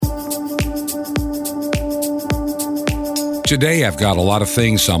Today I've got a lot of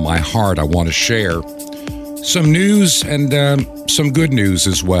things on my heart I want to share. Some news and some good news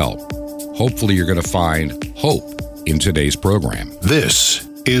as well. Hopefully you're going to find hope in today's program. This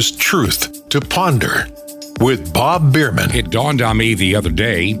is Truth to Ponder with Bob Bierman. It dawned on me the other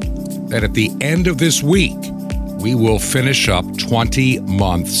day that at the end of this week, we will finish up 20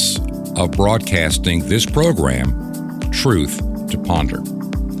 months of broadcasting this program, Truth to Ponder.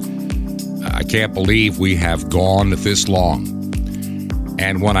 I can't believe we have gone this long.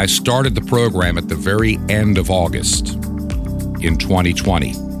 And when I started the program at the very end of August in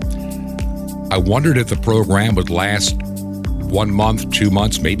 2020, I wondered if the program would last 1 month, 2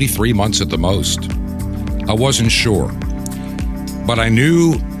 months, maybe 3 months at the most. I wasn't sure. But I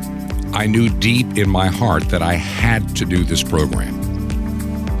knew deep in my heart that I had to do this program.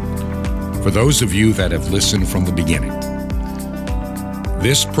 For those of you that have listened from the beginning,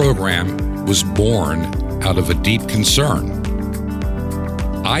 this program was born out of a deep concern.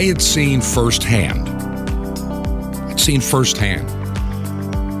 I had seen firsthand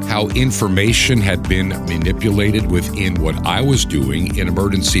how information had been manipulated within what I was doing in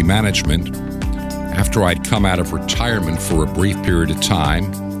emergency management after I'd come out of retirement for a brief period of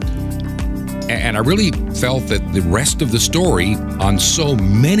time. And I really felt that the rest of the story on so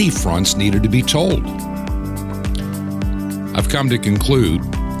many fronts needed to be told. I've come to conclude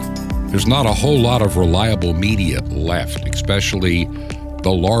there's not a whole lot of reliable media left, especially the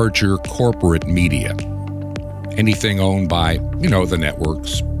larger corporate media. Anything owned by, the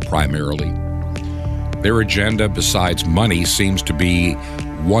networks primarily. Their agenda, besides money, seems to be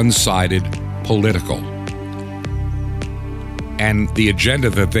one-sided political. And the agenda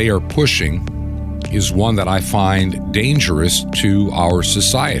that they are pushing is one that I find dangerous to our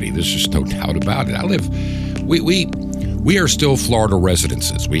society. There's just no doubt about it. We are still Florida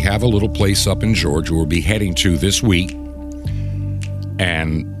residences. We have a little place up in Georgia we'll be heading to this week.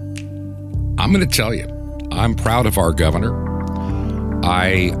 And I'm going to tell you, I'm proud of our governor.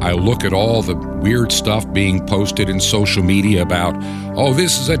 I look at all the weird stuff being posted in social media about,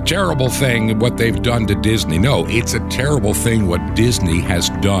 this is a terrible thing, what they've done to Disney. No, it's a terrible thing what Disney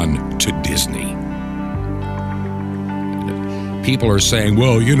has done to Disney. People are saying,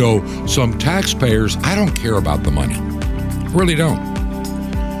 some taxpayers, I don't care about the money. Really don't.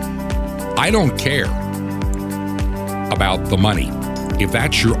 I don't care about the money. If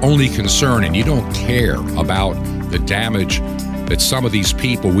that's your only concern and you don't care about the damage that some of these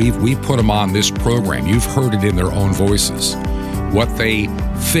people, we put them on this program, you've heard it in their own voices, what they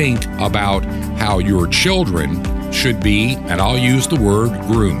think about how your children should be, and I'll use the word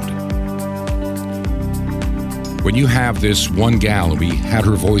groomed. When you have this one gal, and we had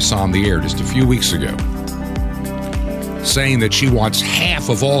her voice on the air just a few weeks ago, saying that she wants half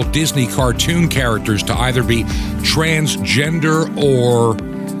of all Disney cartoon characters to either be transgender or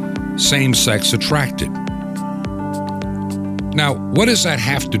same-sex attracted. Now, what does that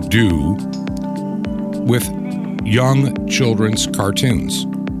have to do with young children's cartoons?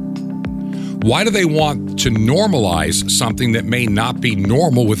 Why do they want to normalize something that may not be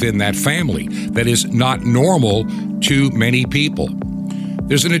normal within that family, that is not normal to many people?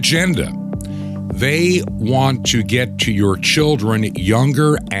 There's an agenda. They want to get to your children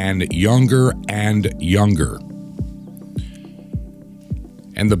younger and younger and younger.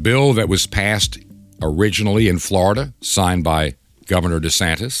 And the bill that was passed originally in Florida, signed by Governor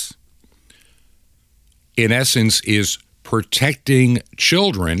DeSantis, in essence is protecting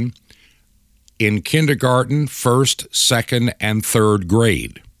children in kindergarten, first, second, and third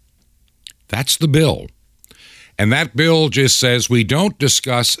grade. That's the bill. And that bill just says we don't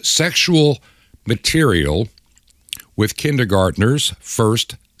discuss sexual material with kindergartners,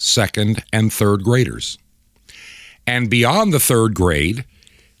 first, second, and third graders. And beyond the third grade,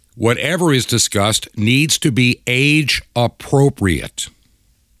 whatever is discussed needs to be age appropriate.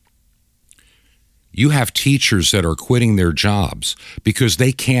 You have teachers that are quitting their jobs because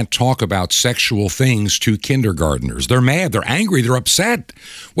they can't talk about sexual things to kindergartners. They're mad, they're angry, they're upset.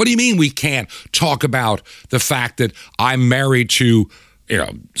 What do you mean we can't talk about the fact that I'm married to,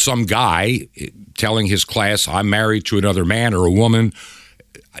 some guy telling his class I'm married to another man or a woman?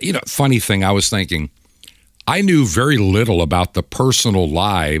 Funny thing, I was thinking, I knew very little about the personal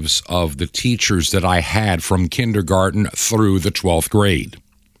lives of the teachers that I had from kindergarten through the 12th grade.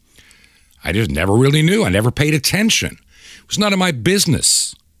 I just never really knew. I never paid attention. It was none of my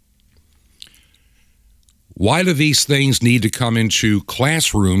business. Why do these things need to come into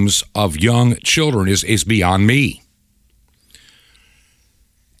classrooms of young children is beyond me.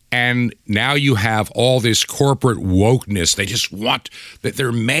 And now you have all this corporate wokeness. They just want that.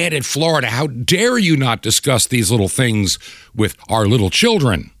 They're mad at Florida. How dare you not discuss these little things with our little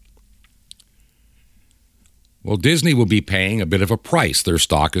children? Well, Disney will be paying a bit of a price. Their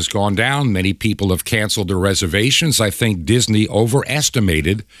stock has gone down. Many people have canceled their reservations. I think Disney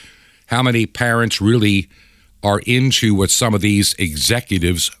overestimated how many parents really are into what some of these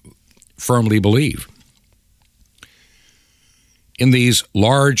executives firmly believe. In these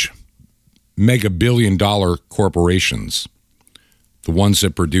large mega-billion-dollar corporations, the ones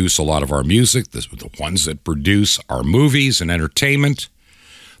that produce a lot of our music, the ones that produce our movies and entertainment,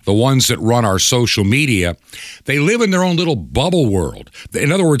 the ones that run our social media, they live in their own little bubble world.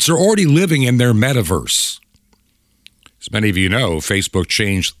 In other words, they're already living in their metaverse. As many of you know, Facebook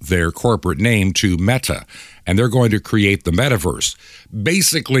changed their corporate name to Meta, and they're going to create the metaverse.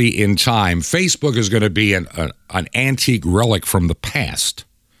 Basically, in time, Facebook is going to be an antique relic from the past.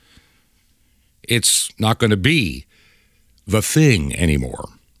 It's not going to be the thing anymore.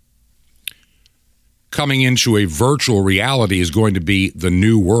 Coming into a virtual reality is going to be the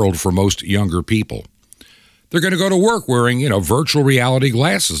new world for most younger people. They're going to go to work wearing, virtual reality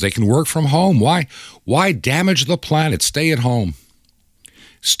glasses. They can work from home. Why damage the planet? Stay at home.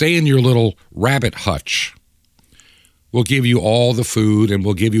 Stay in your little rabbit hutch. We'll give you all the food, and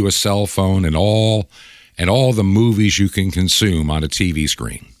we'll give you a cell phone and all the movies you can consume on a TV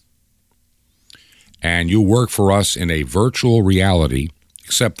screen. And you'll work for us in a virtual reality,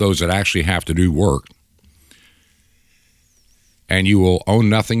 except those that actually have to do work. And you will own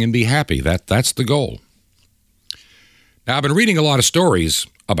nothing and be happy. That's the goal. Now, I've been reading a lot of stories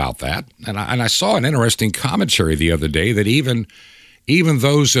about that, and I saw an interesting commentary the other day that even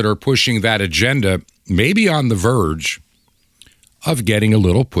those that are pushing that agenda may be on the verge of getting a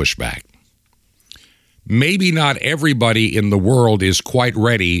little pushback. Maybe not everybody in the world is quite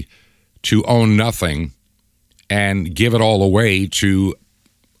ready to own nothing and give it all away to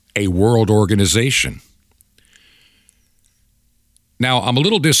a world organization. Now, I'm a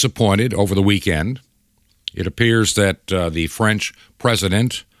little disappointed over the weekend. It appears that the French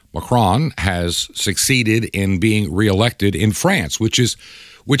president, Macron, has succeeded in being reelected in France,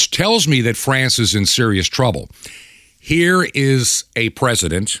 which tells me that France is in serious trouble. Here is a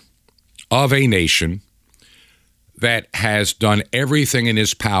president of a nation that has done everything in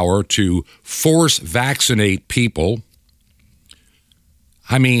his power to force vaccinate people.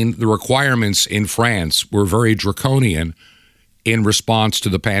 I mean, the requirements in France were very draconian in response to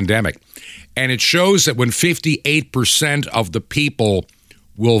the pandemic. And it shows that when 58% of the people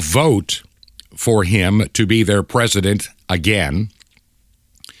will vote for him to be their president again,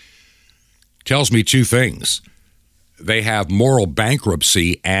 tells me two things. They have moral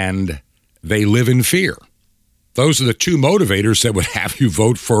bankruptcy and they live in fear. Those are the two motivators that would have you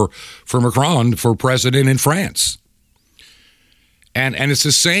vote for Macron for president in France. And it's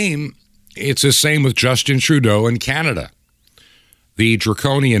the same with Justin Trudeau in Canada. The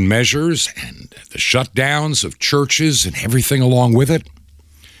draconian measures and the shutdowns of churches and everything along with it.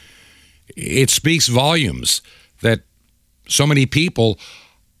 It speaks volumes that so many people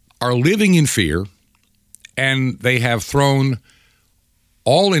are living in fear, and they have thrown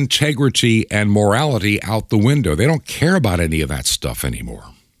all integrity and morality out the window. They don't care about any of that stuff anymore.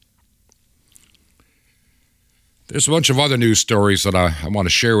 There's a bunch of other news stories that I want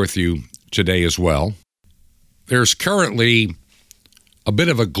to share with you today as well. There's currently a bit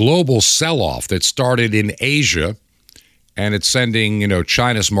of a global sell-off that started in Asia, and it's sending,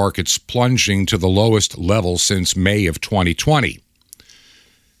 China's markets plunging to the lowest level since May of 2020.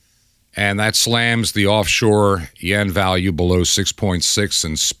 And that slams the offshore yen value below 6.6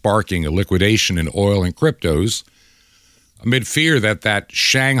 and sparking a liquidation in oil and cryptos amid fear that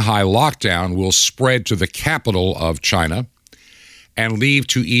Shanghai lockdown will spread to the capital of China and lead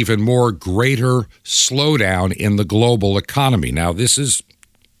to even more greater slowdown in the global economy. Now, this is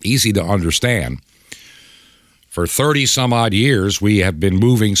easy to understand. For 30 some odd years, we have been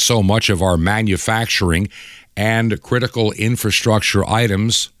moving so much of our manufacturing and critical infrastructure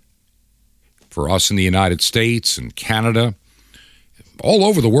items for us in the United States and Canada, all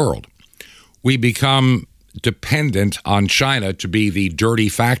over the world. We become dependent on China to be the dirty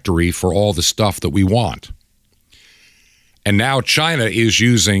factory for all the stuff that we want. And now China is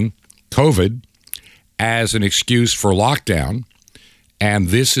using COVID as an excuse for lockdown, and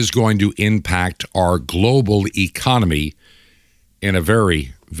this is going to impact our global economy in a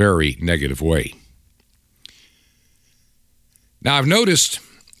very, very negative way. Now, I've noticed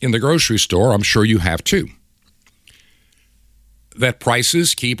in the grocery store, I'm sure you have too, that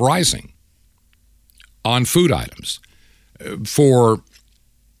prices keep rising on food items. For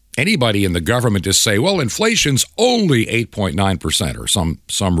anybody in the government to say, well, inflation's only 8.9% or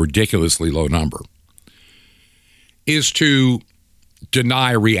some ridiculously low number is to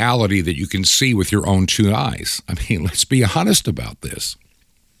deny reality that you can see with your own two eyes. I mean, let's be honest about this.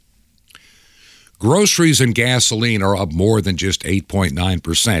 Groceries and gasoline are up more than just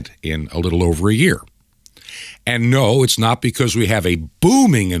 8.9% in a little over a year. And no, it's not because we have a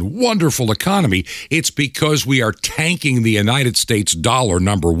booming and wonderful economy. It's because we are tanking the United States dollar,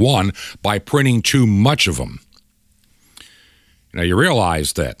 number one, by printing too much of them. Now, you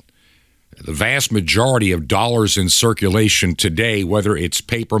realize that the vast majority of dollars in circulation today, whether it's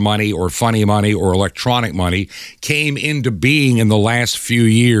paper money or funny money or electronic money, came into being in the last few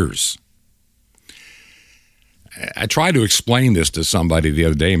years. I tried to explain this to somebody the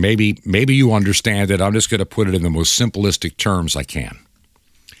other day. Maybe you understand it. I'm just going to put it in the most simplistic terms I can.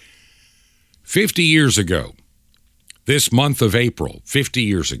 50 years ago, this month of April, 50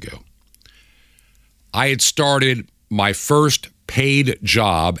 years ago, I had started my first paid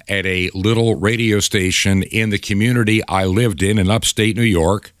job at a little radio station in the community I lived in upstate New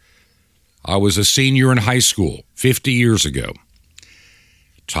York. I was a senior in high school 50 years ago.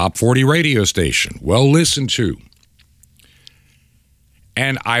 Top 40 radio station, well listened to.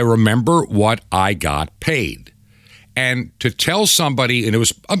 And I remember what I got paid. And to tell somebody, and it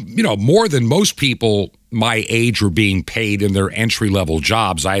was, more than most people my age were being paid in their entry-level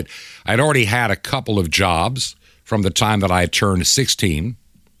jobs. I'd already had a couple of jobs from the time that I had turned 16.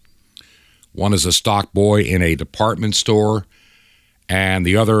 One as a stock boy in a department store, and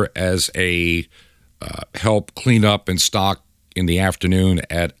the other as a help clean up and stock in the afternoon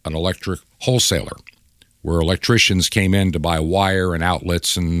at an electric wholesaler, where electricians came in to buy wire and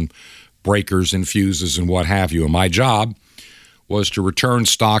outlets and breakers and fuses and what have you. And my job was to return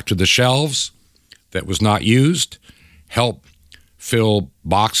stock to the shelves that was not used, help fill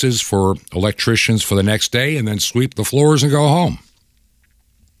boxes for electricians for the next day, and then sweep the floors and go home.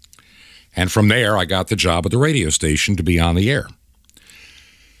 And from there, I got the job at the radio station to be on the air.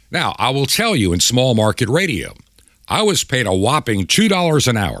 Now, I will tell you, in small market radio, I was paid a whopping $2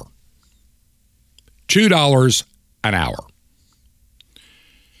 an hour. $2 an hour.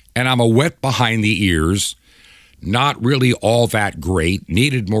 And I'm a wet behind the ears, not really all that great,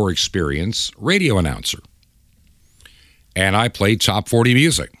 needed more experience, radio announcer. And I played top 40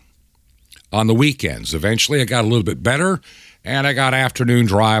 music on the weekends. Eventually, I got a little bit better, and I got afternoon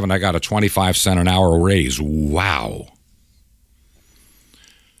drive, and I got a 25-cent an hour raise. Wow.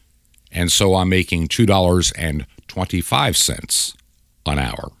 And so I'm making $2.25 an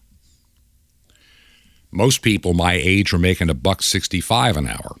hour. Most people my age are making $1.65 an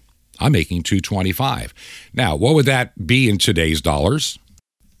hour. I'm making $2.25. Now, what would that be in today's dollars?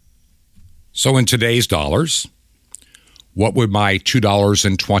 So in today's dollars, what would my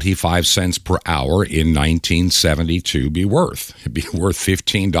 $2.25 per hour in 1972 be worth? It'd be worth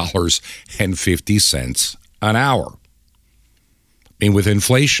 $15.50 an hour. I mean, with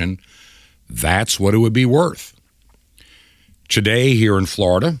inflation, that's what it would be worth. Today here in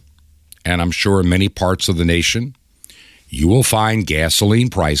Florida, and I'm sure in many parts of the nation, you will find gasoline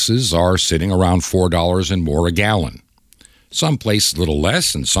prices are sitting around $4 and more a gallon. Some places a little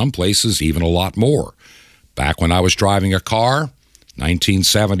less, and some places even a lot more. Back when I was driving a car,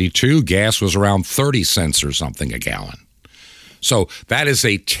 1972, gas was around 30 cents or something a gallon. So that is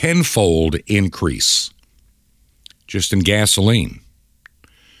a tenfold increase just in gasoline.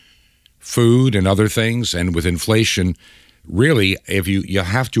 Food and other things, and with inflation, really, if you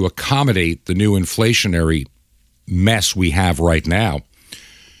have to accommodate the new inflationary mess we have right now,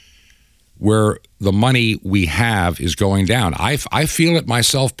 where the money we have is going down. I feel it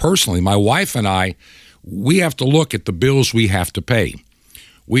myself personally. My wife and I, we have to look at the bills we have to pay.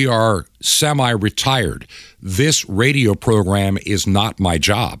 We are semi-retired. This radio program is not my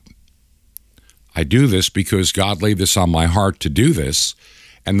job. I do this because God laid this on my heart to do this,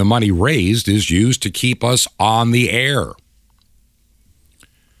 and the money raised is used to keep us on the air.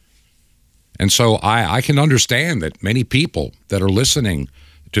 And so I can understand that many people that are listening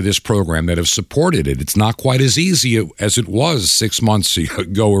to this program that have supported it, it's not quite as easy as it was 6 months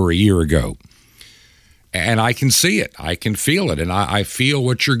ago or a year ago. And I can see it. I can feel it. And I feel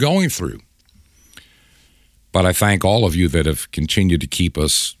what you're going through. But I thank all of you that have continued to keep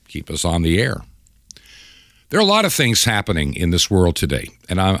us on the air. There are a lot of things happening in this world today,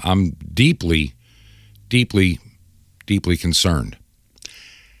 and I'm deeply, deeply, deeply concerned.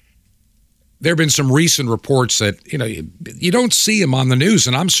 There have been some recent reports that, you don't see them on the news,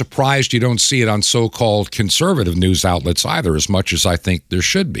 and I'm surprised you don't see it on so-called conservative news outlets either, as much as I think there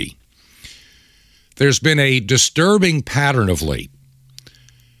should be. There's been a disturbing pattern of late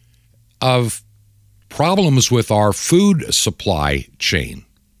of problems with our food supply chain.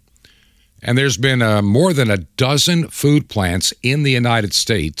 And there's been more than a dozen food plants in the United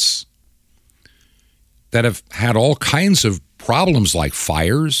States that have had all kinds of problems like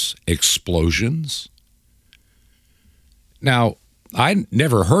fires, explosions. Now, I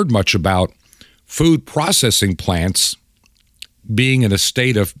never heard much about food processing plants being in a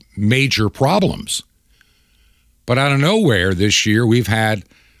state of major problems. But out of nowhere this year, we've had,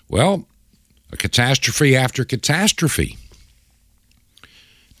 well, a catastrophe after catastrophe.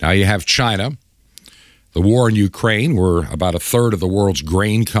 Now you have China, the war in Ukraine, where about a third of the world's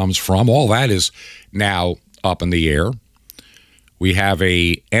grain comes from. All that is now up in the air. We have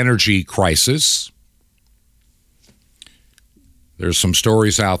an energy crisis. There's some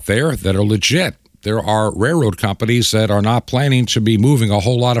stories out there that are legit. There are railroad companies that are not planning to be moving a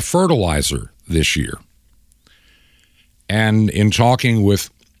whole lot of fertilizer this year. And in talking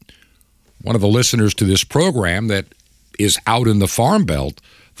with one of the listeners to this program that is out in the Farm Belt,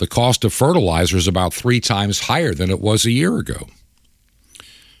 the cost of fertilizer is about 3 times higher than it was a year ago.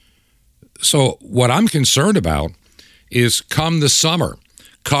 So what I'm concerned about is come the summer,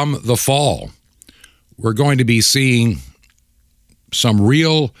 come the fall, we're going to be seeing some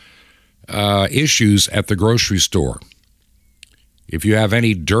real issues at the grocery store. If you have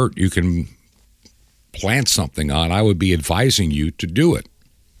any dirt you can plant something on, I would be advising you to do it.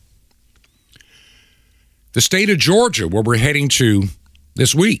 The state of Georgia, where we're heading to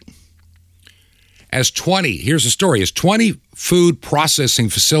this week, here's the story, as 20 food processing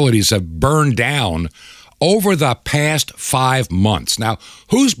facilities have burned down over the past 5 months. Now,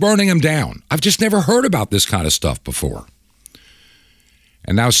 who's burning them down? I've just never heard about this kind of stuff before.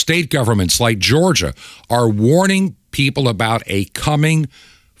 And now state governments like Georgia are warning people about a coming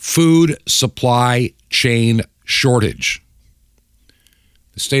food supply chain shortage.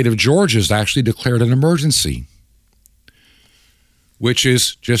 The state of Georgia has actually declared an emergency, which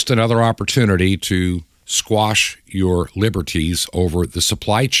is just another opportunity to squash your liberties over the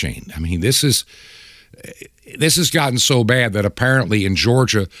supply chain. I mean, this has gotten so bad that apparently in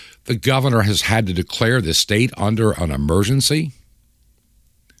Georgia, the governor has had to declare the state under an emergency.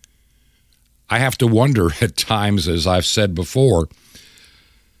 I have to wonder at times, as I've said before,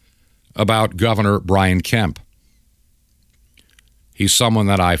 about Governor Brian Kemp. He's someone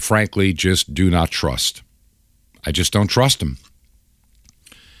that I frankly just do not trust. I just don't trust him.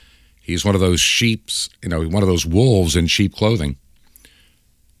 He's one of those one of those wolves in sheep clothing.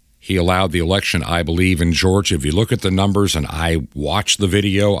 He allowed the election, I believe, in Georgia. If you look at the numbers, and I watched the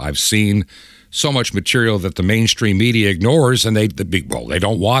video, I've seen so much material that the mainstream media ignores, and they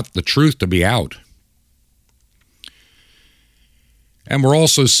don't want the truth to be out. And we're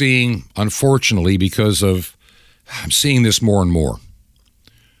also seeing, unfortunately, I'm seeing this more and more.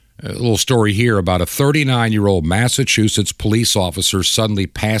 A little story here about a 39-year-old Massachusetts police officer suddenly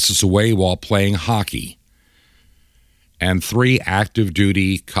passes away while playing hockey. And 3 active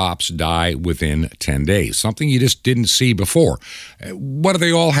duty cops die within 10 days, something you just didn't see before. What do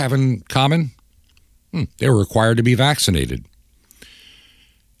they all have in common? They were required to be vaccinated.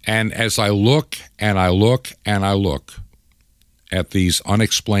 And as I look and I look and I look at these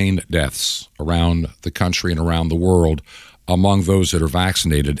unexplained deaths around the country and around the world among those that are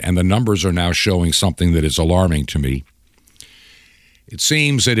vaccinated, and the numbers are now showing something that is alarming to me. It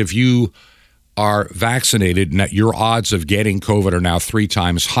seems that if you are vaccinated, your odds of getting COVID are now 3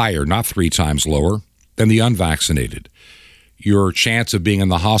 times higher, not 3 times lower, than the unvaccinated. Your chance of being in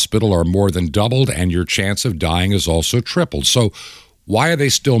the hospital are more than doubled, and your chance of dying is also tripled. So why are they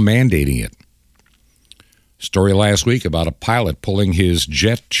still mandating it? Story last week about a pilot pulling his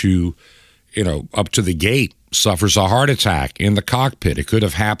jet to, up to the gate, suffers a heart attack in the cockpit. It could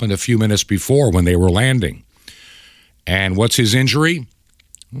have happened a few minutes before when they were landing. And what's his injury?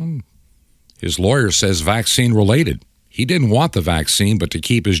 His lawyer says vaccine related. He didn't want the vaccine, but to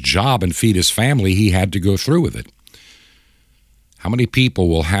keep his job and feed his family, he had to go through with it. How many people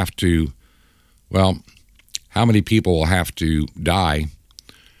will have to die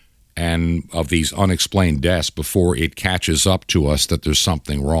and of these unexplained deaths before it catches up to us that there's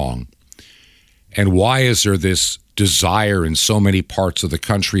something wrong? And why is there this desire in so many parts of the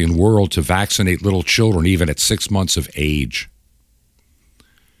country and world to vaccinate little children even at 6 months of age?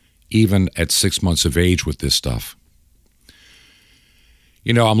 Even at 6 months of age with this stuff.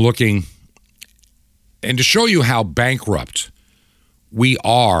 I'm looking, and to show you how bankrupt we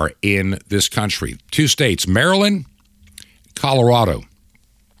are in this country, 2 states, Maryland, Colorado,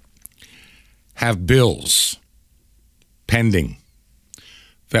 have bills pending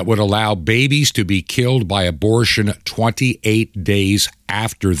that would allow babies to be killed by abortion 28 days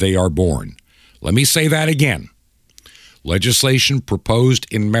after they are born. Let me say that again. Legislation proposed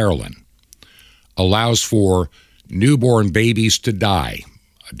in Maryland allows for newborn babies to die.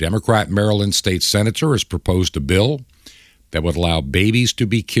 A Democrat Maryland state senator has proposed a bill that would allow babies to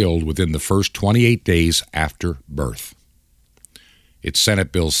be killed within the first 28 days after birth. It's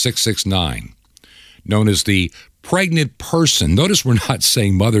Senate Bill 669, known as the Pregnant Person, notice we're not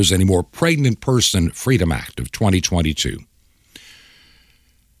saying mothers anymore, Pregnant Person Freedom Act of 2022.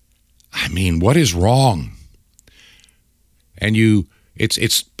 I mean, what is wrong? And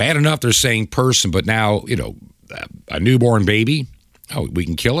it's bad enough they're saying person, but now, a newborn baby, we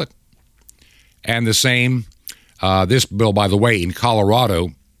can kill it. And the same, this bill, by the way, in Colorado,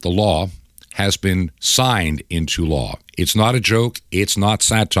 the law has been signed into law. It's not a joke. It's not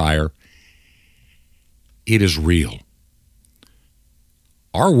satire. It is real.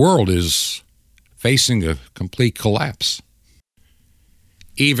 Our world is facing a complete collapse.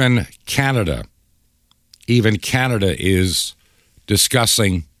 Even Canada is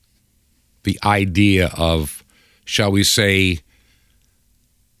discussing the idea of, shall we say,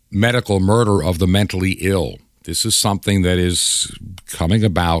 medical murder of the mentally ill. This is something that is coming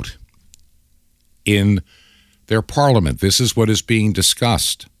about in their parliament. This is what is being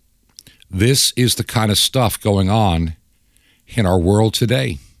discussed. This is the kind of stuff going on in our world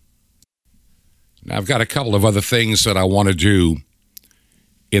today. Now, I've got a couple of other things that I want to do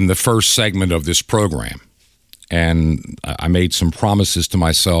in the first segment of this program. And I made some promises to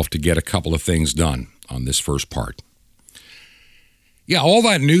myself to get a couple of things done on this first part. Yeah, all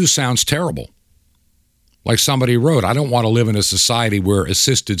that news sounds terrible. Like somebody wrote, I don't want to live in a society where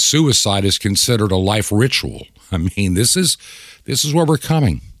assisted suicide is considered a life ritual. I mean, this is where we're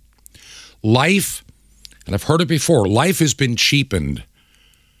coming. Life, and I've heard it before, life has been cheapened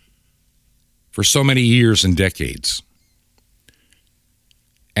for so many years and decades.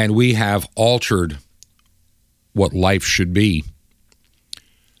 And we have altered what life should be.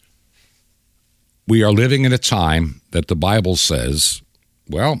 We are living in a time that the Bible says,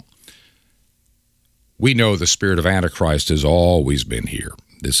 well, we know the spirit of Antichrist has always been here.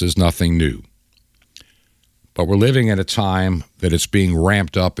 This is nothing new. But we're living in a time that it's being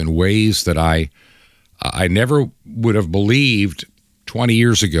ramped up in ways that I never would have believed 20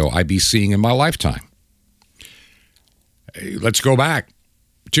 years ago I'd be seeing in my lifetime. Let's go back.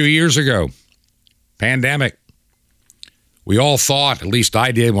 2 years ago, pandemic. We all thought, at least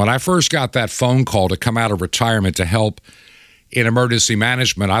I did, when I first got that phone call to come out of retirement to help in emergency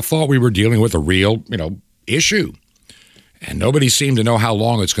management, I thought we were dealing with a real, issue. And nobody seemed to know how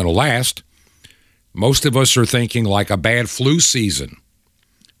long it's going to last. Most of us are thinking like a bad flu season.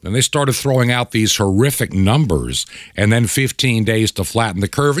 Then they started throwing out these horrific numbers and then 15 days to flatten the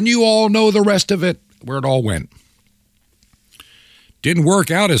curve. And you all know the rest of it, where it all went. Didn't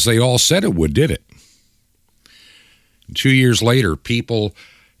work out as they all said it would, did it? 2 years later, people,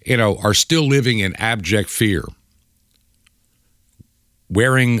 are still living in abject fear.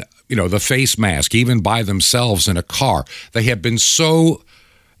 Wearing, the face mask, even by themselves in a car. They have been so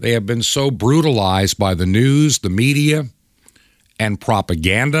brutalized by the news, the media, and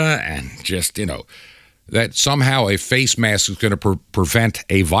propaganda, and just, that somehow a face mask is going to prevent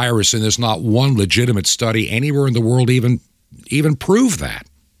a virus, and there's not one legitimate study anywhere in the world even prove that.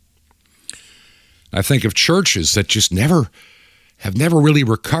 I think of churches that just have never really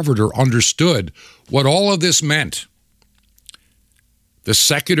recovered or understood what all of this meant. The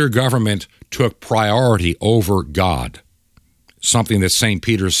secular government took priority over God, something that St.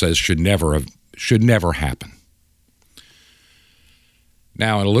 Peter says should never happen.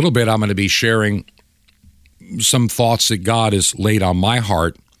 Now, in a little bit, I'm going to be sharing some thoughts that God has laid on my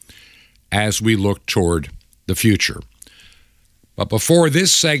heart as we look toward the future. But before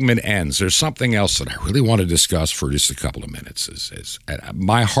this segment ends, there's something else that I really want to discuss for just a couple of minutes.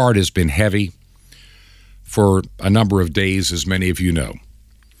 My heart has been heavy for a number of days, as many of you know.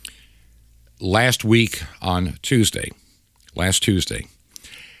 Last Tuesday,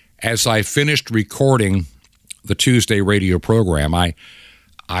 as I finished recording the Tuesday radio program, I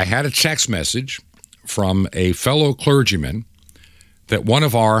had a text message from a fellow clergyman that one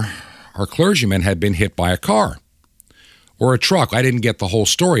of our clergymen had been hit by a car or a truck. I didn't get the whole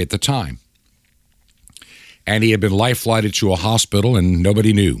story at the time. And he had been life-flighted to a hospital, and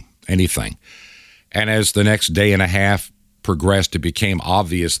nobody knew anything. And as the next day and a half progressed, it became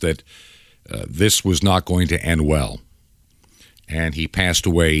obvious that this was not going to end well. And he passed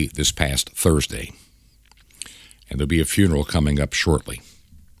away this past Thursday. And there'll be a funeral coming up shortly.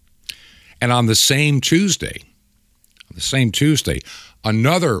 And on the same Tuesday,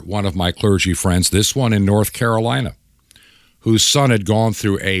 Another one of my clergy friends, this one in North Carolina, whose son had gone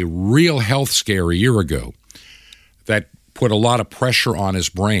through a real health scare a year ago that put a lot of pressure on his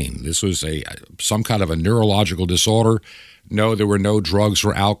brain. This was some kind of a neurological disorder. No, there were no drugs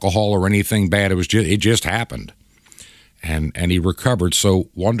or alcohol or anything bad. It just happened. And he recovered so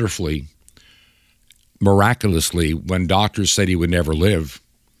wonderfully, miraculously, when doctors said he would never live.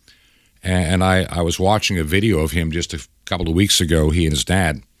 And I was watching a video of him just a couple of weeks ago, he and his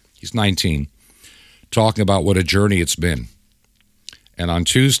dad, he's 19, talking about what a journey it's been. And on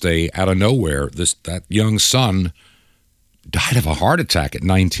Tuesday, out of nowhere, that young son died of a heart attack at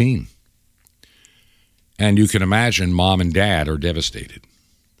 19. And you can imagine mom and dad are devastated.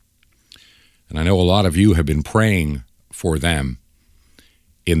 And I know a lot of you have been praying for them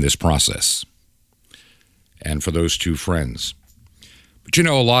in this process and for those two friends. But you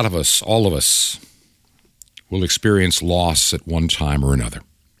know, a lot of us, all of us, will experience loss at one time or another.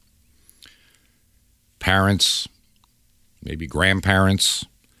 Parents, maybe grandparents,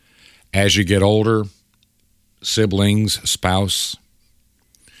 as you get older, siblings, spouse,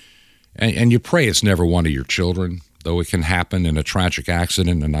 and you pray it's never one of your children, though it can happen in a tragic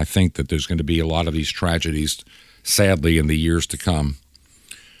accident, and I think that there's going to be a lot of these tragedies, sadly, in the years to come,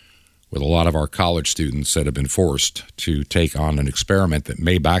 with a lot of our college students that have been forced to take on an experiment that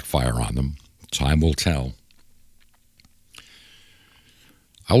may backfire on them. Time will tell.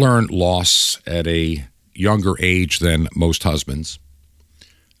 I learned loss at a younger age than most husbands.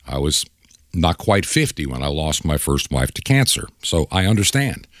 I was not quite 50 when I lost my first wife to cancer, so I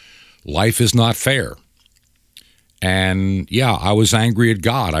understand. Life is not fair. And yeah, I was angry at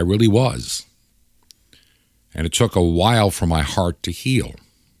God. I really was. And it took a while for my heart to heal.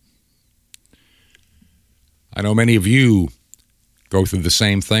 I know many of you go through the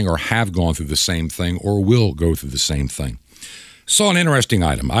same thing, or have gone through the same thing, or will go through the same thing. So an interesting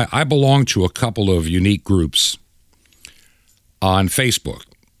item. I belong to a couple of unique groups on Facebook,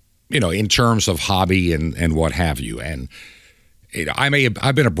 in terms of hobby and what have you. And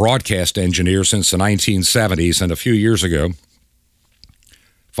I've been a broadcast engineer since the 1970s, and a few years ago,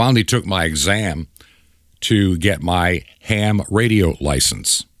 finally took my exam to get my ham radio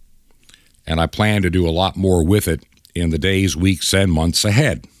license. And I plan to do a lot more with it in the days, weeks, and months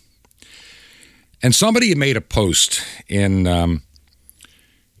ahead. And somebody had made a post in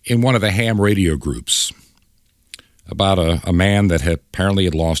one of the ham radio groups about a man that apparently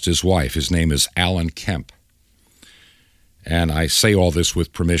had lost his wife. His name is Alan Kemp. And I say all this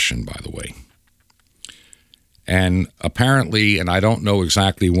with permission, by the way. And apparently, and I don't know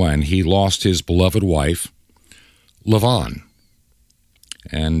exactly when, he lost his beloved wife, LaVon.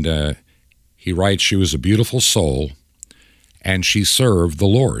 And he writes, she was a beautiful soul, and she served the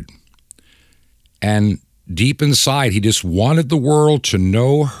Lord. And deep inside, he just wanted the world to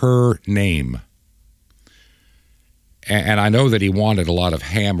know her name. And I know that he wanted a lot of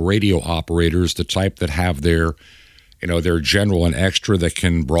ham radio operators, the type that have their general and extra that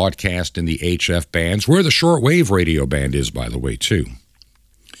can broadcast in the HF bands, where the shortwave radio band is, by the way, too.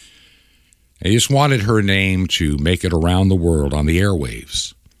 And he just wanted her name to make it around the world on the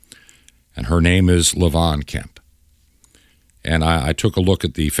airwaves. And her name is LaVon Kemp. And I took a look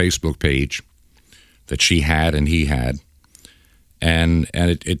at the Facebook page that she had and he had, and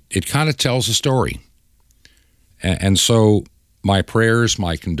it kind of tells a story. And so my prayers,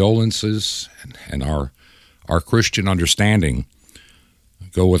 my condolences, and our Christian understanding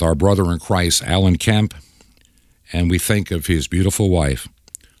go with our brother in Christ, Alan Kemp, and we think of his beautiful wife,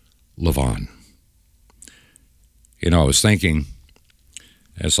 LaVon. I was thinking,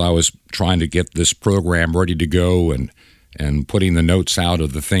 as I was trying to get this program ready to go and putting the notes out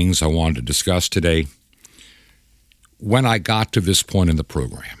of the things I wanted to discuss today, when I got to this point in the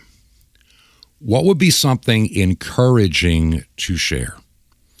program, what would be something encouraging to share?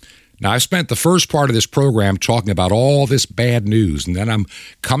 Now, I spent the first part of this program talking about all this bad news, and then I'm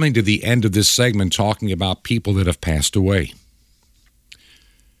coming to the end of this segment talking about people that have passed away.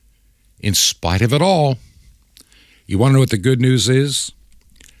 In spite of it all, you want to know what the good news is?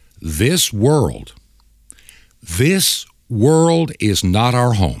 This world is not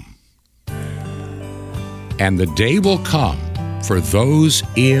our home. And the day will come for those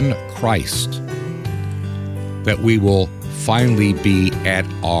in Christ that we will finally be at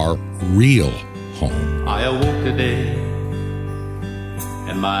our real home. I awoke today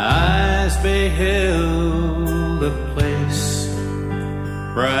and my eyes beheld a place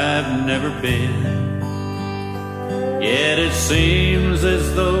where I've never been. Yet it seems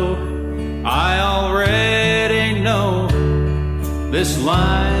as though I already know this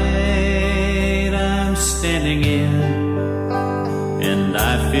light I'm standing in and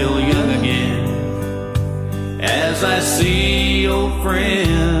I feel young again as I see old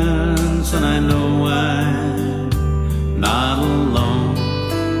friends, and I know I'm not alone.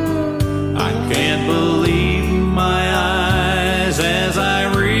 I can't believe my eyes as I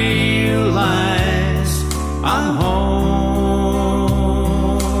realize I'm home.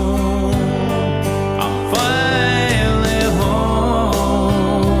 I'm finally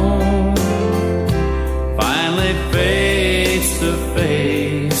home, finally face to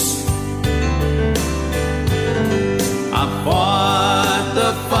face. I fought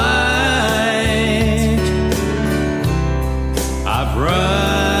the fight, I've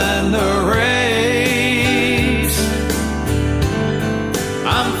run the race.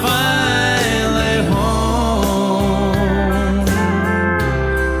 I'm finally home,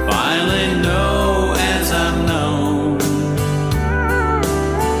 finally know as I'm known.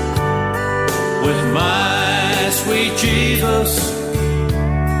 With my sweet Jesus,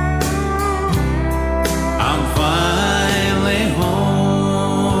 I'm finally home.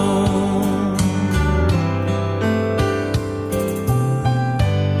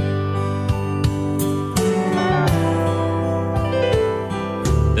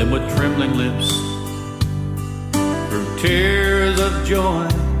 Then with trembling lips, through tears of joy,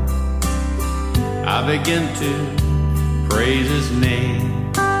 I begin to praise His name.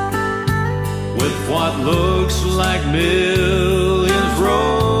 With what looks like millions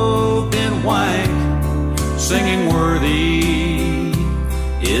robed in white, singing worthy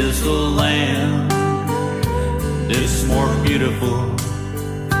is the Lamb. This more beautiful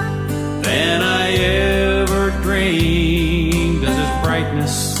than I ever dreamed, as His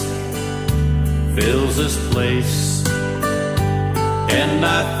brightness fills this place. And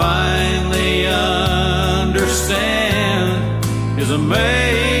I finally understand His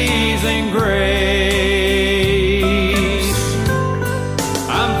amazing grace.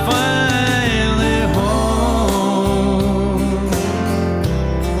 I'm finally home,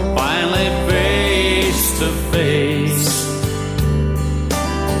 finally face to face.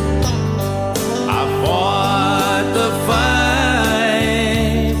 I fought the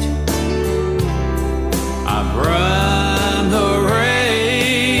fight, I've run the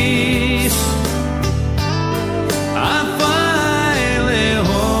race. I'm finally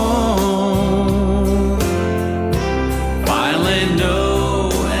home, finally know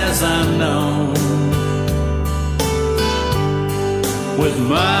as I'm known. With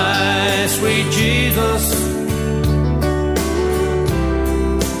my sweet Jesus,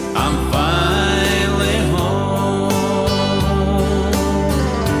 I'm finally home.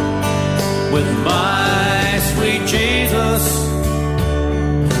 With my sweet Jesus,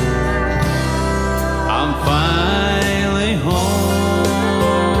 I'm finally home.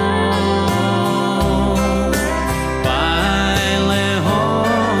 Finally home.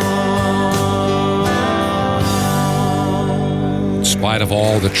 In spite of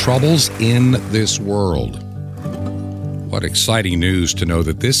all the troubles in this world, what exciting news to know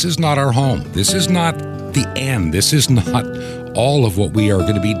that this is not our home. This is not the end. This is not all of what we are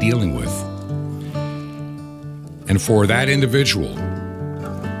going to be dealing with. And for that individual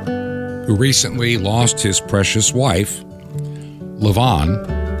who recently lost his precious wife, LaVon,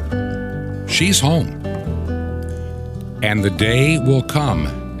 she's home. And the day will come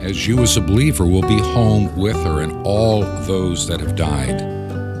as you as a believer will be home with her and all those that have died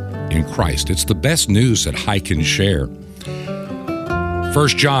in Christ. It's the best news that I can share. 1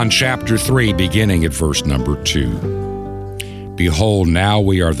 John chapter 3, beginning at verse number 2. Behold, now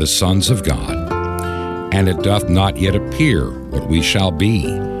we are the sons of God, and it doth not yet appear what we shall be.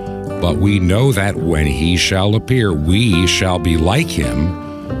 But we know that when He shall appear, we shall be like Him,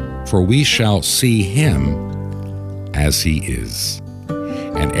 for we shall see Him as He is.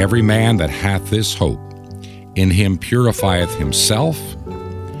 And every man that hath this hope in Him purifieth himself,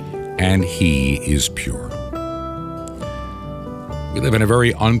 and he is pure. We live in a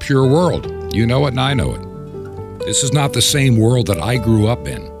very impure world. You know it and I know it. This is not the same world that I grew up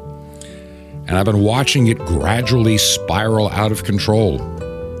in. And I've been watching it gradually spiral out of control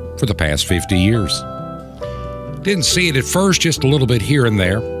for the past 50 years. Didn't see it at first, just a little bit here and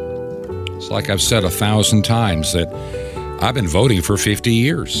there. It's like I've said 1,000 times that I've been voting for 50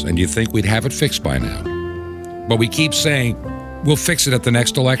 years, and you'd think we'd have it fixed by now. But we keep saying, we'll fix it at the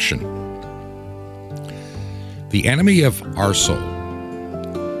next election. The enemy of our soul,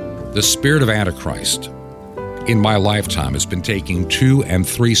 the spirit of Antichrist, in my lifetime has been taking 2 and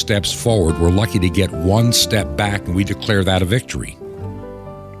 3 steps forward. We're lucky to get 1 step back, and we declare that a victory.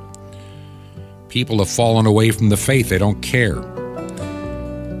 People have fallen away from the faith. They don't care.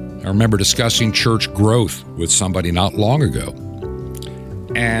 I remember discussing church growth with somebody not long ago.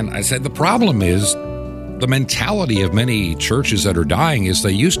 And I said, the problem is the mentality of many churches that are dying is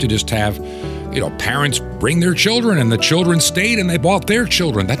they used to just have, parents bring their children and the children stayed and they bought their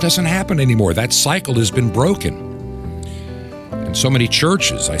children. That doesn't happen anymore. That cycle has been broken. In so many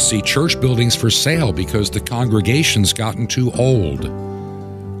churches, I see church buildings for sale because the congregation's gotten too old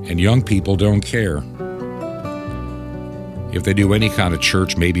and young people don't care. If they do any kind of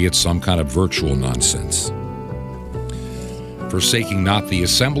church, maybe it's some kind of virtual nonsense. Forsaking not the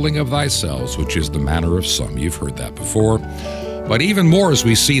assembling of thyself, which is the manner of some. You've heard that before. But even more as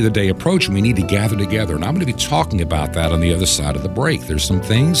we see the day approaching, we need to gather together. And I'm going to be talking about that on the other side of the break. There's some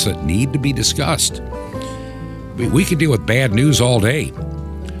things that need to be discussed. We can deal with bad news all day.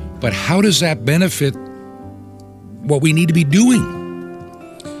 But how does that benefit what we need to be doing?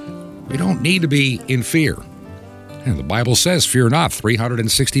 We don't need to be in fear. And the Bible says, fear not,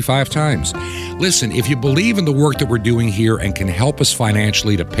 365 times. Listen, if you believe in the work that we're doing here and can help us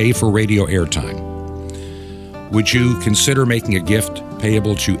financially to pay for radio airtime, would you consider making a gift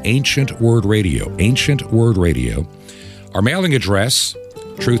payable to Ancient Word Radio? Ancient Word Radio. Our mailing address,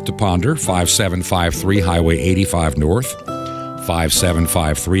 Truth to Ponder, 5753 Highway 85 North.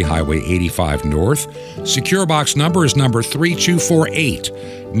 5753 Highway 85 North. Secure box number is number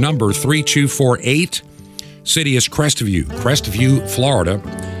 3248. Number 3248. City is Crestview, Florida.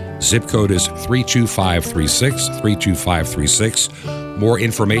 Zip code is 32536, 32536. More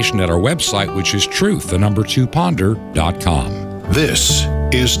information at our website, which is truth2ponder.com. This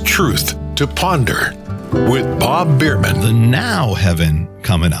is Truth to Ponder with Bob Bierman. The Now Heaven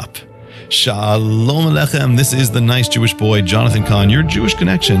coming up. Shalom Aleichem. This is the nice Jewish boy, Jonathan Cahn, your Jewish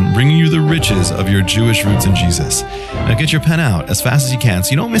connection, bringing you the riches of your Jewish roots in Jesus. Now get your pen out as fast as you can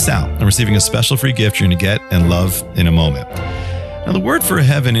so you don't miss out on receiving a special free gift you're going to get and love in a moment. Now the word for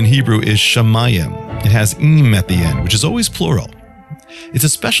heaven in Hebrew is shamayim. It has im at the end, which is always plural. It's a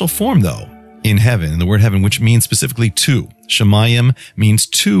special form, though, in heaven, the word heaven, which means specifically two. Shamayim means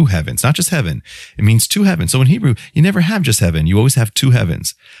two heavens, not just heaven. It means two heavens. So in Hebrew, you never have just heaven. You always have two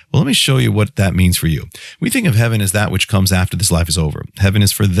heavens. Well, let me show you what that means for you. We think of heaven as that which comes after this life is over. Heaven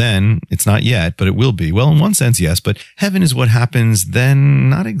is for then. It's not yet, but it will be. Well, in one sense, yes, but heaven is what happens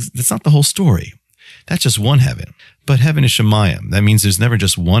then. That's not the whole story. That's just one heaven. But heaven is Shemayim. That means there's never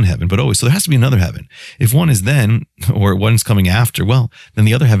just one heaven, but always. So there has to be another heaven. If one is then, or one's coming after, well, then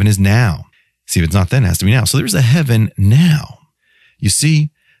the other heaven is now. See, if it's not then, it has to be now. So there's a heaven now. You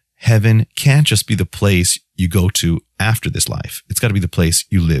see, heaven can't just be the place you go to after this life. It's got to be the place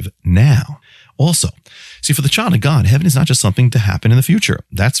you live now. Also, see, for the child of God, heaven is not just something to happen in the future.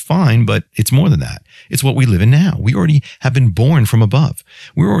 That's fine, but it's more than that. It's what we live in now. We already have been born from above.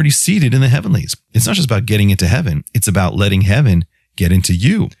 We're already seated in the heavenlies. It's not just about getting into heaven. It's about letting heaven get into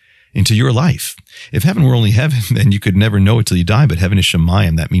you, into your life. If heaven were only heaven, then you could never know it till you die, but heaven is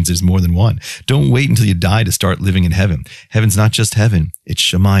Shemayim. That means there's more than one. Don't wait until you die to start living in heaven. Heaven's not just heaven. It's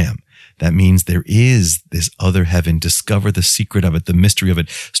Shemayim. That means there is this other heaven. Discover the secret of it, the mystery of it.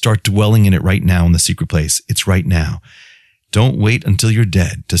 Start dwelling in it right now in the secret place. It's right now. Don't wait until you're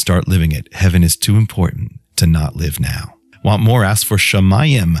dead to start living it. Heaven is too important to not live now. Want more? Ask for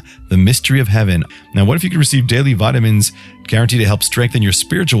Shemayim, the mystery of heaven. Now, what if you could receive daily vitamins guaranteed to help strengthen your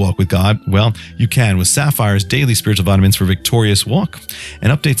spiritual walk with God? Well, you can with Sapphire's daily spiritual vitamins for victorious walk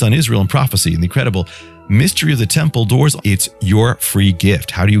and updates on Israel and prophecy and the incredible Mystery of the Temple Doors. It's your free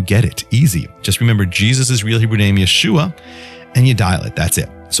gift. How do you get it? Easy. Just remember Jesus' real Hebrew name, Yeshua, and you dial it. That's it.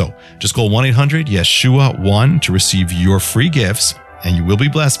 So just call 1-800-YESHUA-1 to receive your free gifts, and you will be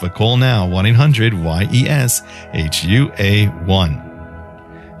blessed. But call now, 1-800-YESHUA-1.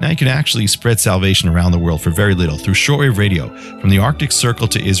 Now you can actually spread salvation around the world for very little through shortwave radio from the Arctic Circle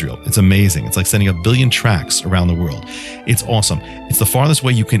to Israel. It's amazing. It's like sending 1 billion tracts around the world. It's awesome. It's the farthest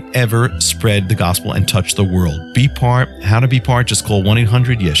way you can ever spread the gospel and touch the world. Be part. How to be part? Just call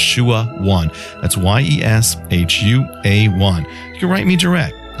 1-800-YESHUA-1. That's YESHUA-1. You can write me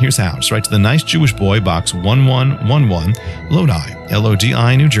direct. Here's how. Just write to the Nice Jewish Boy, Box 1111, Lodi,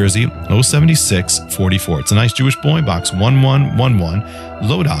 Lodi, New Jersey, 07644. It's a Nice Jewish Boy, Box 1111,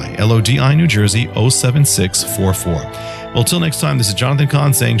 Lodi, Lodi, New Jersey, 07644. Well, till next time, this is Jonathan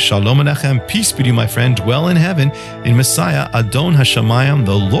Cahn saying, Shalom Aleichem, peace be to you, my friend, dwell in heaven, in Messiah, Adon HaShamayim,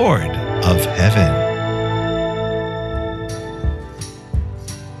 the Lord of heaven.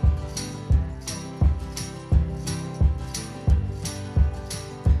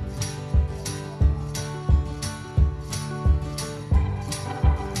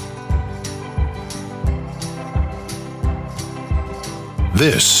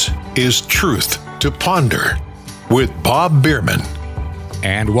 This is Truth to Ponder with Bob Bierman.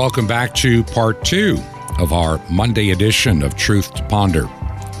 And welcome back to part 2 of our Monday edition of Truth to Ponder.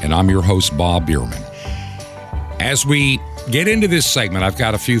 and I'm your host, Bob Bierman. As we get into this segment, I've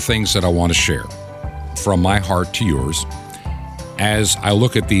got a few things that I want to share from my heart to yours as I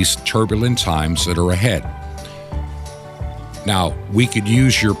look at these turbulent times that are ahead. Now, we could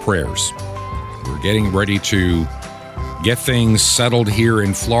use your prayers. We're getting ready to get things settled here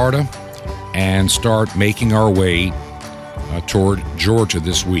in Florida and start making our way toward Georgia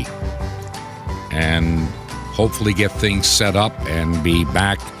this week. And hopefully get things set up and be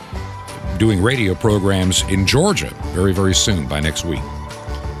back doing radio programs in Georgia very, very soon, by next week.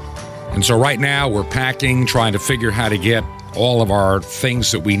 And so right now we're packing, trying to figure how to get all of our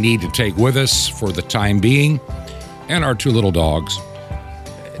things that we need to take with us for the time being, and our two little dogs,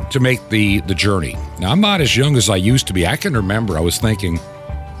 to make the journey. Now, I'm not as young as I used to be. I can remember, I was thinking,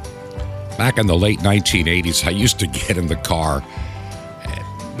 back in the late 1980s, I used to get in the car,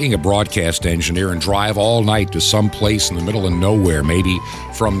 being a broadcast engineer, and drive all night to some place in the middle of nowhere, maybe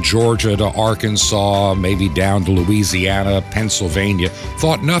from Georgia to Arkansas, maybe down to Louisiana, Pennsylvania.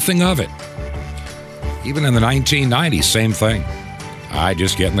 Thought nothing of it. Even in the 1990s, same thing. I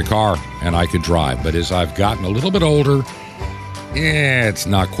just get in the car and I could drive. But as I've gotten a little bit older, it's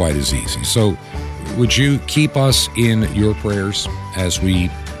not quite as easy. So would you keep us in your prayers as we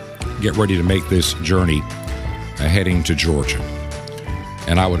get ready to make this journey heading to Georgia?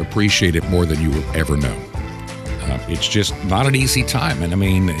 And I would appreciate it more than you will ever know. It's just not an easy time. And I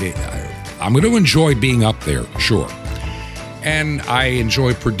mean, I'm going to enjoy being up there, sure. And I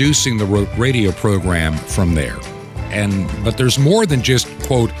enjoy producing the radio program from there. But there's more than just,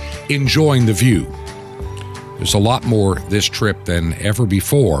 quote, enjoying the view. There's a lot more this trip than ever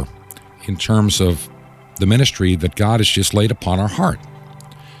before in terms of the ministry that God has just laid upon our heart.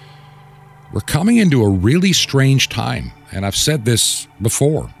 We're coming into a really strange time, and I've said this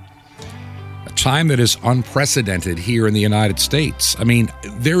before, a time that is unprecedented here in the United States. I mean,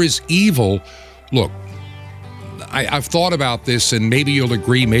 there is evil. Look, I've thought about this, and maybe you'll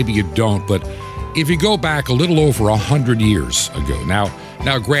agree, maybe you don't, but if you go back a little over 100 years ago,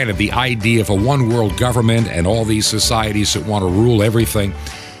 now granted, the idea of a one-world government and all these societies that want to rule everything,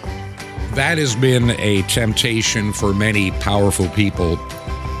 that has been a temptation for many powerful people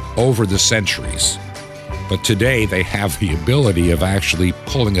over the centuries. But today they have the ability of actually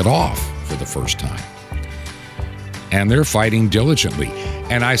pulling it off for the first time. And they're fighting diligently.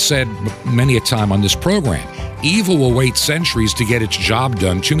 And I said many a time on this program, evil will wait centuries to get its job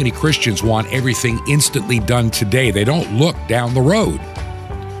done. Too many Christians want everything instantly done today. They don't look down the road,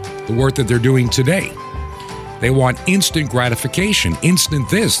 the work that they're doing today. They want instant gratification, instant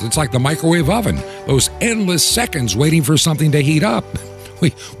this. It's like the microwave oven, those endless seconds waiting for something to heat up.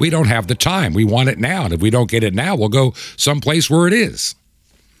 We don't have the time. We want it now. And if we don't get it now, we'll go someplace where it is.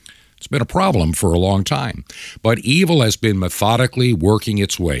 It's been a problem for a long time. But evil has been methodically working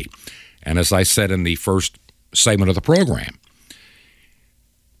its way. And as I said in the first segment of the program,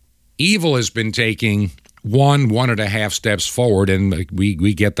 evil has been taking 1.5 steps forward, and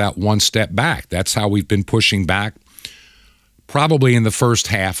we get that one step back. That's how we've been pushing back probably in the first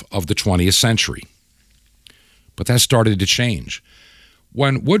half of the 20th century. But that started to change.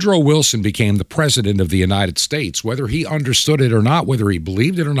 When Woodrow Wilson became the president of the United States, whether he understood it or not, whether he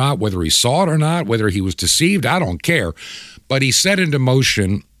believed it or not, whether he saw it or not, whether he was deceived, I don't care. But he set into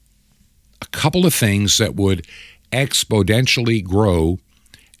motion a couple of things that would exponentially grow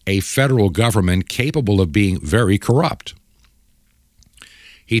a federal government capable of being very corrupt.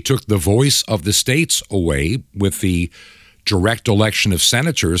 He took the voice of the states away with the direct election of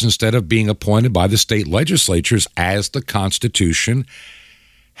senators instead of being appointed by the state legislatures as the Constitution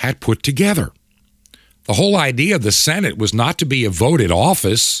had put together. The whole idea of the Senate was not to be a voted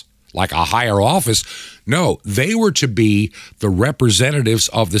office, like a higher office. No, they were to be the representatives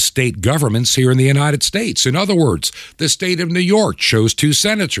of the state governments here in the United States. In other words, the state of New York chose 2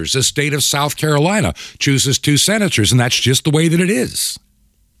 senators. The state of South Carolina chooses 2 senators, and that's just the way that it is.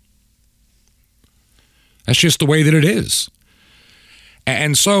 That's just the way that it is.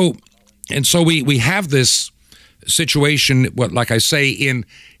 And so we have this situation, like I say, in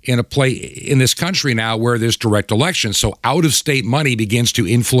this country now where there's direct election. So out-of-state money begins to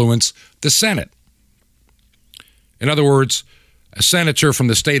influence the Senate. In other words, a senator from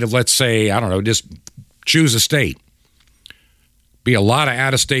the state of, let's say, I don't know, just choose a state. Be a lot of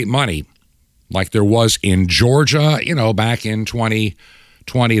out-of-state money, like there was in Georgia, back in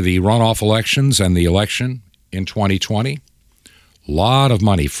 2020, the runoff elections and the election in 2020. A lot of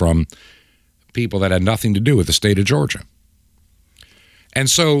money from people that had nothing to do with the state of Georgia. And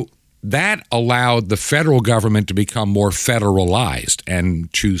so that allowed the federal government to become more federalized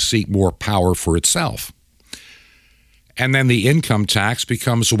and to seek more power for itself. And then the income tax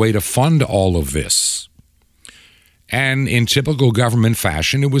becomes a way to fund all of this. And in typical government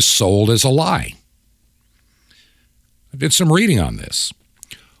fashion, it was sold as a lie. I did some reading on this.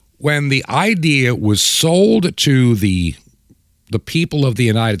 When the idea was sold to the people of the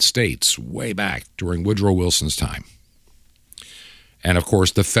United States way back during Woodrow Wilson's time, and of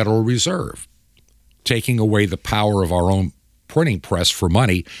course the Federal Reserve, taking away the power of our own printing press for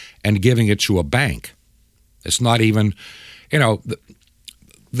money and giving it to a bank. It's not even,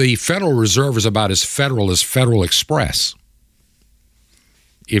 the Federal Reserve is about as Federal Express,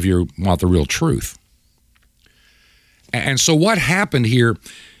 if you want the real truth. And so what happened here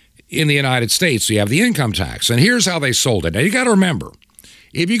in the United States, you have the income tax, and here's how they sold it. Now, you got to remember,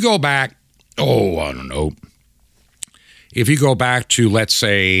 if you go back, I don't know, if you go back to, let's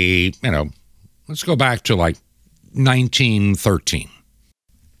say, let's go back to like 1913.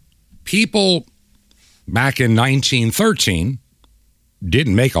 People back in 1913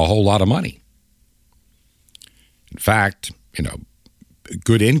 didn't make a whole lot of money. In fact,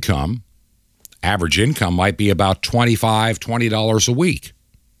 good income, average income might be about $20 a week.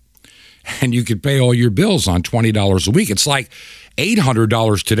 And you could pay all your bills on $20 a week. It's like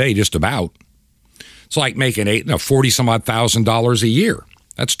 $800 today, just about. It's like making $40-some-odd thousand a year.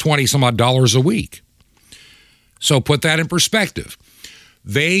 That's $20-some-odd a week. So put that in perspective.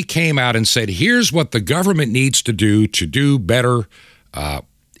 They came out and said, here's what the government needs to do better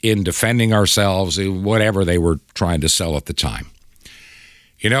in defending ourselves, whatever they were trying to sell at the time.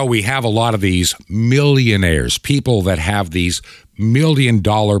 We have a lot of these millionaires, people that have these $1 million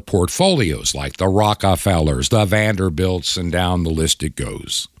portfolios, like the Rockefellers, the Vanderbilts, and down the list it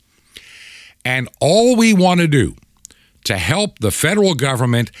goes. And all we want to do to help the federal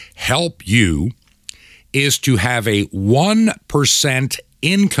government help you is to have a 1%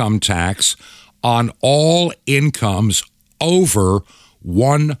 income tax on all incomes over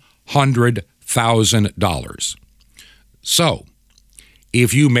 $100,000. So,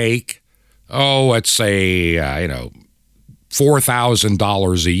 if you make, let's say,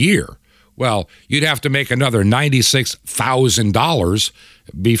 $4,000 a year, well, you'd have to make another $96,000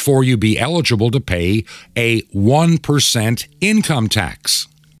 before you be eligible to pay a 1% income tax.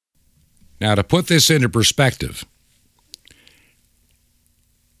 Now, to put this into perspective,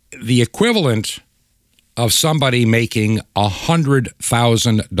 the equivalent of somebody making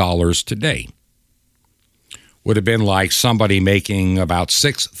 $100,000 today would have been like somebody making about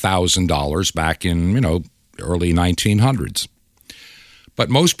 $6,000 back in, early 1900s. But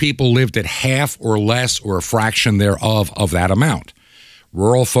most people lived at half or less or a fraction thereof of that amount.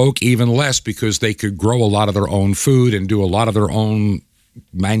 Rural folk even less, because they could grow a lot of their own food and do a lot of their own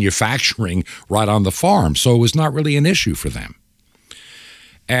manufacturing right on the farm. So it was not really an issue for them.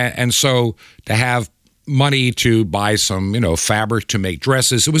 And so to have money to buy some, fabric to make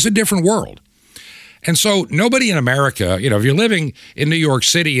dresses, it was a different world. And so nobody in America, if you're living in New York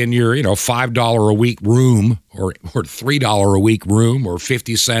City in your, $5 a week room or $3 a week room or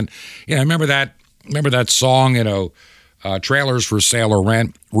 50 cent, remember that song, trailers for sale or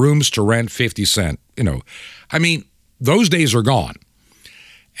rent, rooms to rent 50 cent, those days are gone.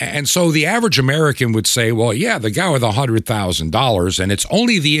 And so the average American would say, well, yeah, the guy with $100,000, and it's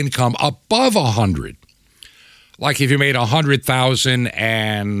only the income above 100. Like if you made $100,000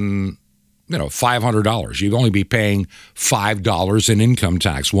 and $500, you'd only be paying $5 in income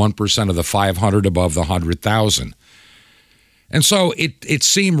tax, 1% of the 500 above the 100,000. And so it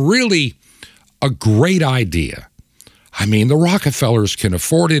seemed really a great idea. The Rockefellers can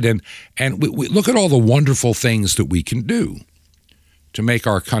afford it, and we look at all the wonderful things that we can do to make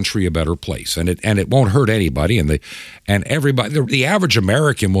our country a better place, and it won't hurt anybody, and everybody. The average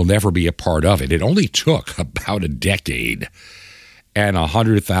American will never be a part of it. It only took about a decade. And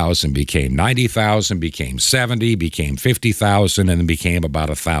 100,000 became 90,000, became 70, became 50,000, and then became about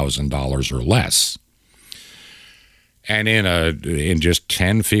 $1,000 or less. And in just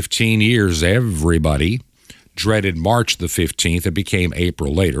 10, 15 years, everybody dreaded March the 15th. It became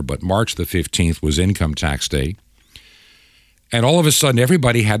April later, but March the 15th was income tax day. And all of a sudden,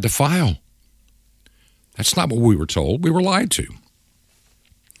 everybody had to file. That's not what we were told. We were lied to.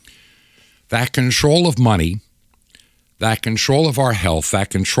 That control of money, that control of our health, that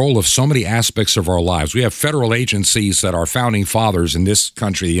control of so many aspects of our lives. We have federal agencies that our founding fathers in this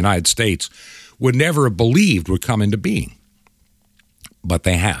country, the United States, would never have believed would come into being. But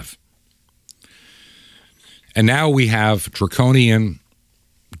they have. And now we have draconian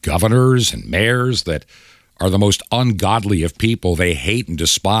governors and mayors that are the most ungodly of people. They hate and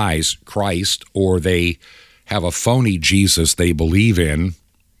despise Christ, or they have a phony Jesus they believe in.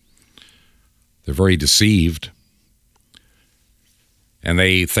 They're very deceived. And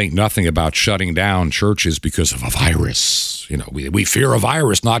they think nothing about shutting down churches because of a virus. You know, we fear a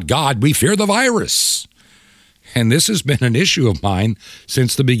virus, not God. We fear the virus. And this has been an issue of mine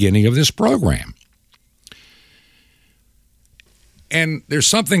since the beginning of this program. And there's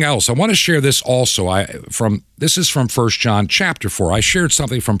something else. I want to share this also. This is from 1 John chapter 4. I shared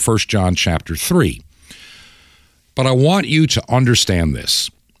something from 1 John chapter 3. But I want you to understand this.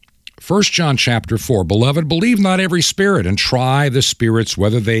 1 John chapter 4, Beloved, believe not every spirit, and try the spirits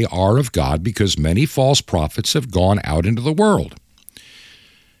whether they are of God, because many false prophets have gone out into the world.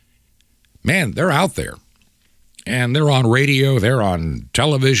 Man, they're out there. And they're on radio, they're on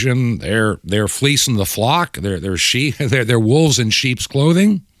television, they're fleecing the flock, they're sheep, they're wolves in sheep's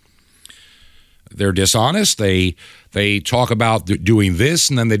clothing. They're dishonest. They talk about doing this,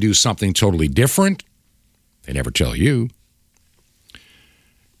 and then they do something totally different. They never tell you.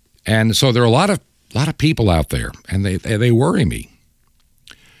 And so there are a lot of people out there, and they worry me.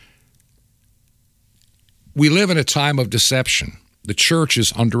 We live in a time of deception. The church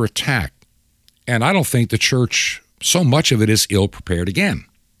is under attack. And I don't think the church, so much of it is ill-prepared again.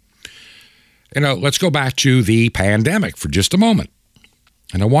 You know, let's go back to the pandemic for just a moment.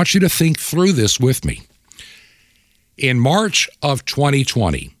 And I want you to think through this with me. In March of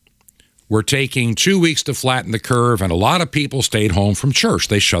 2020, we're taking 2 weeks to flatten the curve, and a lot of people stayed home from church.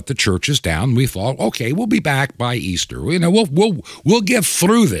 They shut the churches down. We thought, okay, we'll be back by Easter. You know, we'll get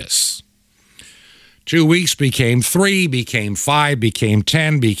through this. 2 weeks became 3, became 5, became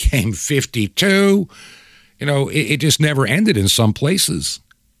 10, became 52. You know, it just never ended in some places.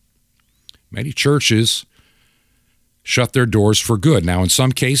 Many churches shut their doors for good. Now, in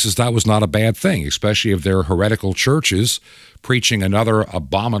some cases, that was not a bad thing, especially if they're heretical churches preaching another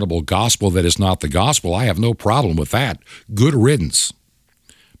abominable gospel that is not the gospel. I have no problem with that. Good riddance.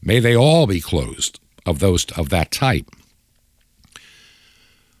 May they all be closed of that type.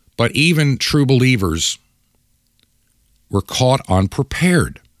 But even true believers were caught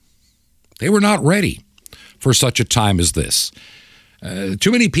unprepared. They were not ready for such a time as this.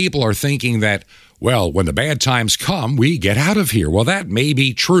 Too many people are thinking that, well, when the bad times come, we get out of here. Well, that may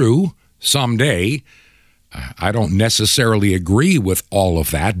be true someday. I don't necessarily agree with all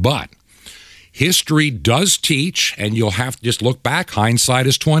of that, but history does teach, and you'll have to just look back. Hindsight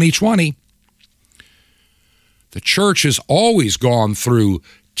is 20/20. The church has always gone through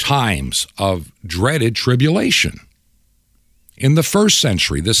times of dreaded tribulation. In the first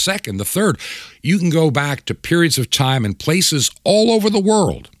century, the second, the third, you can go back to periods of time and places all over the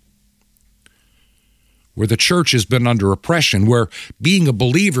world where the church has been under oppression, where being a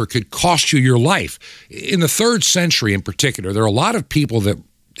believer could cost you your life. In the third century in particular, there are a lot of people that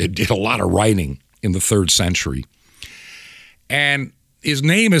did a lot of writing in the third century. And his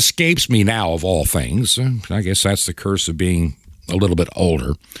name escapes me now, of all things. I guess that's the curse of being a little bit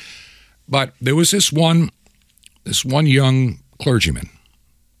older. But there was this one young clergyman,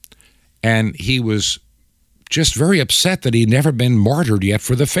 and he was just very upset that he'd never been martyred yet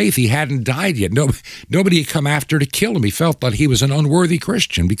for the faith. He hadn't died yet. Nobody had come after to kill him. He felt that he was an unworthy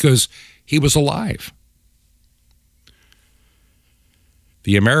Christian because he was alive.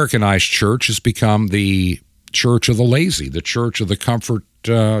 The Americanized church has become the church of the lazy, the church of the comfort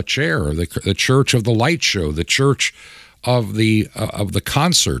chair, the church of the light show, the church of the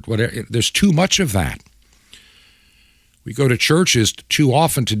concert. Whatever. There's too much of that. We go to churches too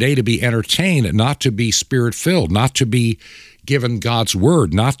often today to be entertained, not to be spirit-filled, not to be given God's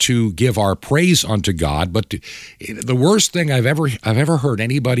word, not to give our praise unto God. But the worst thing I've ever heard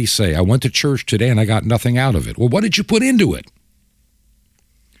anybody say, I went to church today and I got nothing out of it. Well, what did you put into it?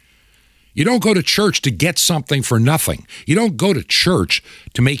 You don't go to church to get something for nothing. You don't go to church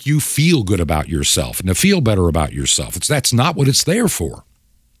to make you feel good about yourself and to feel better about yourself. That's not what it's there for.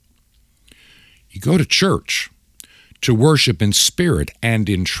 You go to church to worship in spirit and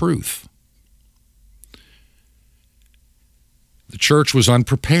in truth. The church was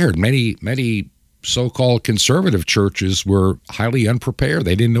unprepared. Many so-called conservative churches were highly unprepared.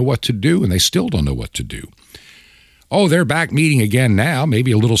 They didn't know what to do, and they still don't know what to do. Oh, they're back meeting again now,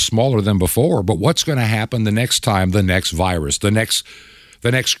 maybe a little smaller than before, but what's going to happen the next time the next virus, the next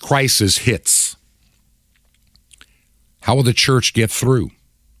crisis hits? How will the church get through?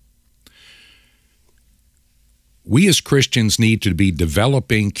 We as Christians need to be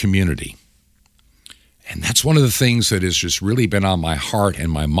developing community. And that's one of the things that has just really been on my heart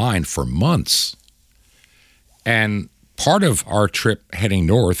and my mind for months. And part of our trip heading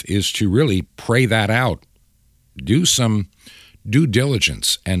north is to really pray that out, do some due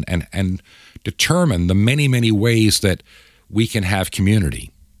diligence, and determine the many, many ways that we can have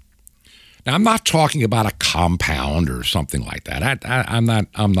community. Now, I'm not talking about a compound or something like that.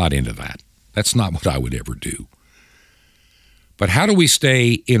 I'm not into that. That's not what I would ever do. But how do we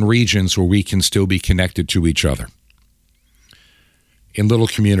stay in regions where we can still be connected to each other? In little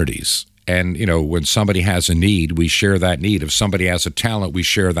communities. And, when somebody has a need, we share that need. If somebody has a talent, we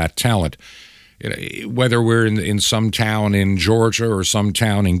share that talent. Whether we're in some town in Georgia or some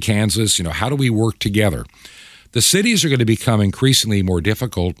town in Kansas, how do we work together? The cities are going to become increasingly more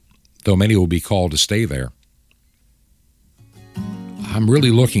difficult, though many will be called to stay there. I'm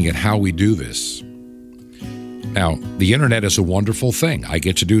really looking at how we do this. Now, the internet is a wonderful thing. I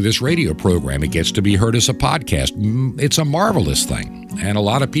get to do this radio program. It gets to be heard as a podcast. It's a marvelous thing. And a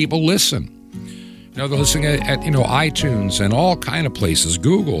lot of people listen. They're listening at iTunes and all kind of places.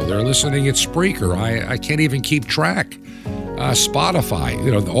 Google, they're listening at Spreaker. I can't even keep track.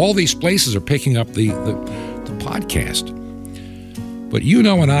 Spotify, all these places are picking up the podcast. But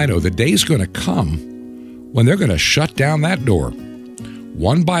and I know the day's going to come when they're going to shut down that door.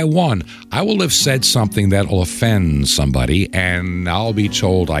 One by one, I will have said something that will offend somebody, and I'll be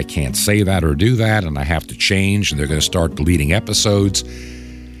told I can't say that or do that, and I have to change, and they're going to start deleting episodes.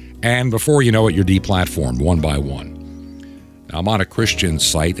 And before you know it, you're deplatformed one by one. Now, I'm on a Christian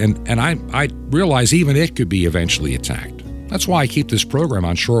site, and I realize even it could be eventually attacked. That's why I keep this program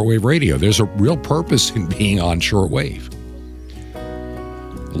on shortwave radio. There's a real purpose in being on shortwave.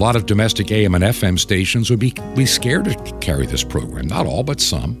 A lot of domestic AM and FM stations would be scared to carry this program. Not all, but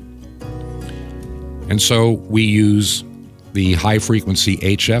some. And so we use the high-frequency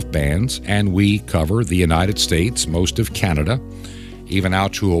HF bands, and we cover the United States, most of Canada, even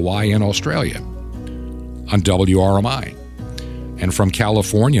out to Hawaii and Australia on WRMI. And from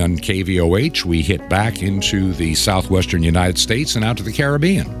California on KVOH, we hit back into the southwestern United States and out to the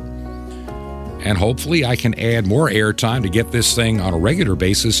Caribbean. And hopefully I can add more airtime to get this thing on a regular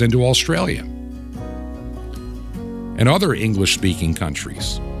basis into Australia and other English-speaking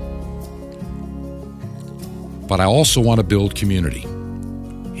countries. But I also want to build community.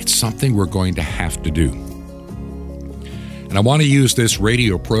 It's something we're going to have to do. And I want to use this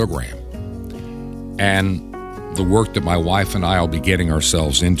radio program and the work that my wife and I will be getting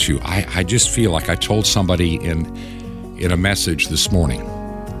ourselves into. I just feel like I told somebody in a message this morning.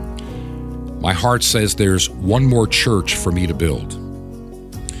 My heart says there's one more church for me to build,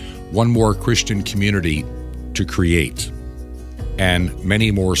 one more Christian community to create, and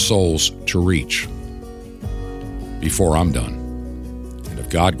many more souls to reach before I'm done. And if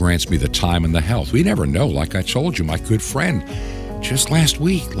God grants me the time and the health, we never know. Like I told you, my good friend, just last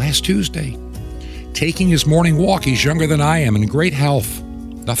Tuesday, taking his morning walk. He's younger than I am, in great health.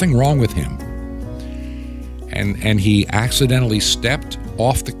 Nothing wrong with him. And he accidentally stepped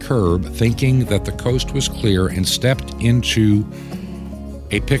off the curb thinking that the coast was clear and stepped into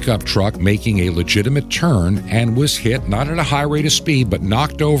a pickup truck making a legitimate turn and was hit, not at a high rate of speed, but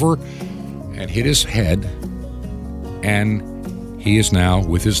knocked over and hit his head. And he is now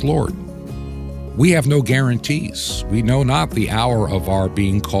with his Lord. We have no guarantees. We know not the hour of our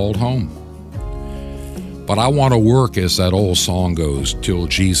being called home. But I want to work, as that old song goes, till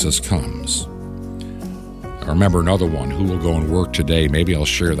Jesus comes. I remember another one, who will go and work today. Maybe I'll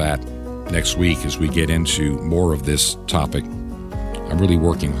share that next week as we get into more of this topic. I'm really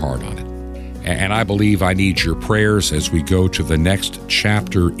working hard on it. And I believe I need your prayers as we go to the next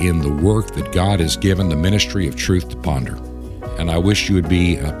chapter in the work that God has given the ministry of Truth to Ponder. And I wish you would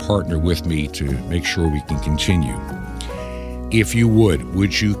be a partner with me to make sure we can continue. If you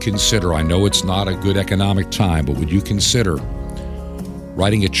would you consider, I know it's not a good economic time, but would you consider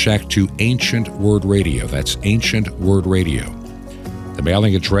writing a check to Ancient Word Radio? That's Ancient Word Radio. The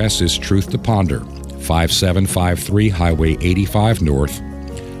mailing address is Truth to Ponder, 5753 Highway 85 North,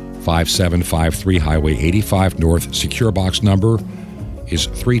 5753 Highway 85 North. Secure box number is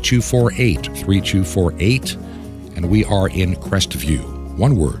 3248, and we are in Crestview.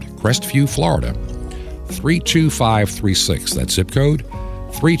 One word, Crestview, Florida, 32536. That zip code,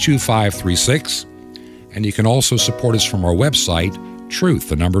 32536. And you can also support us from our website,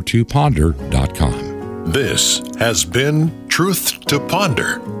 truth2ponder.com. This has been Truth to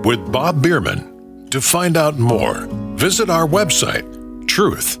Ponder with Bob Bierman. To find out more, visit our website,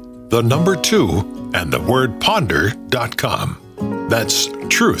 truth2ponder.com. That's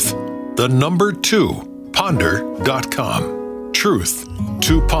truth2ponder.com. Truth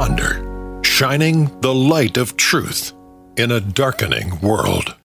to Ponder, shining the light of truth in a darkening world.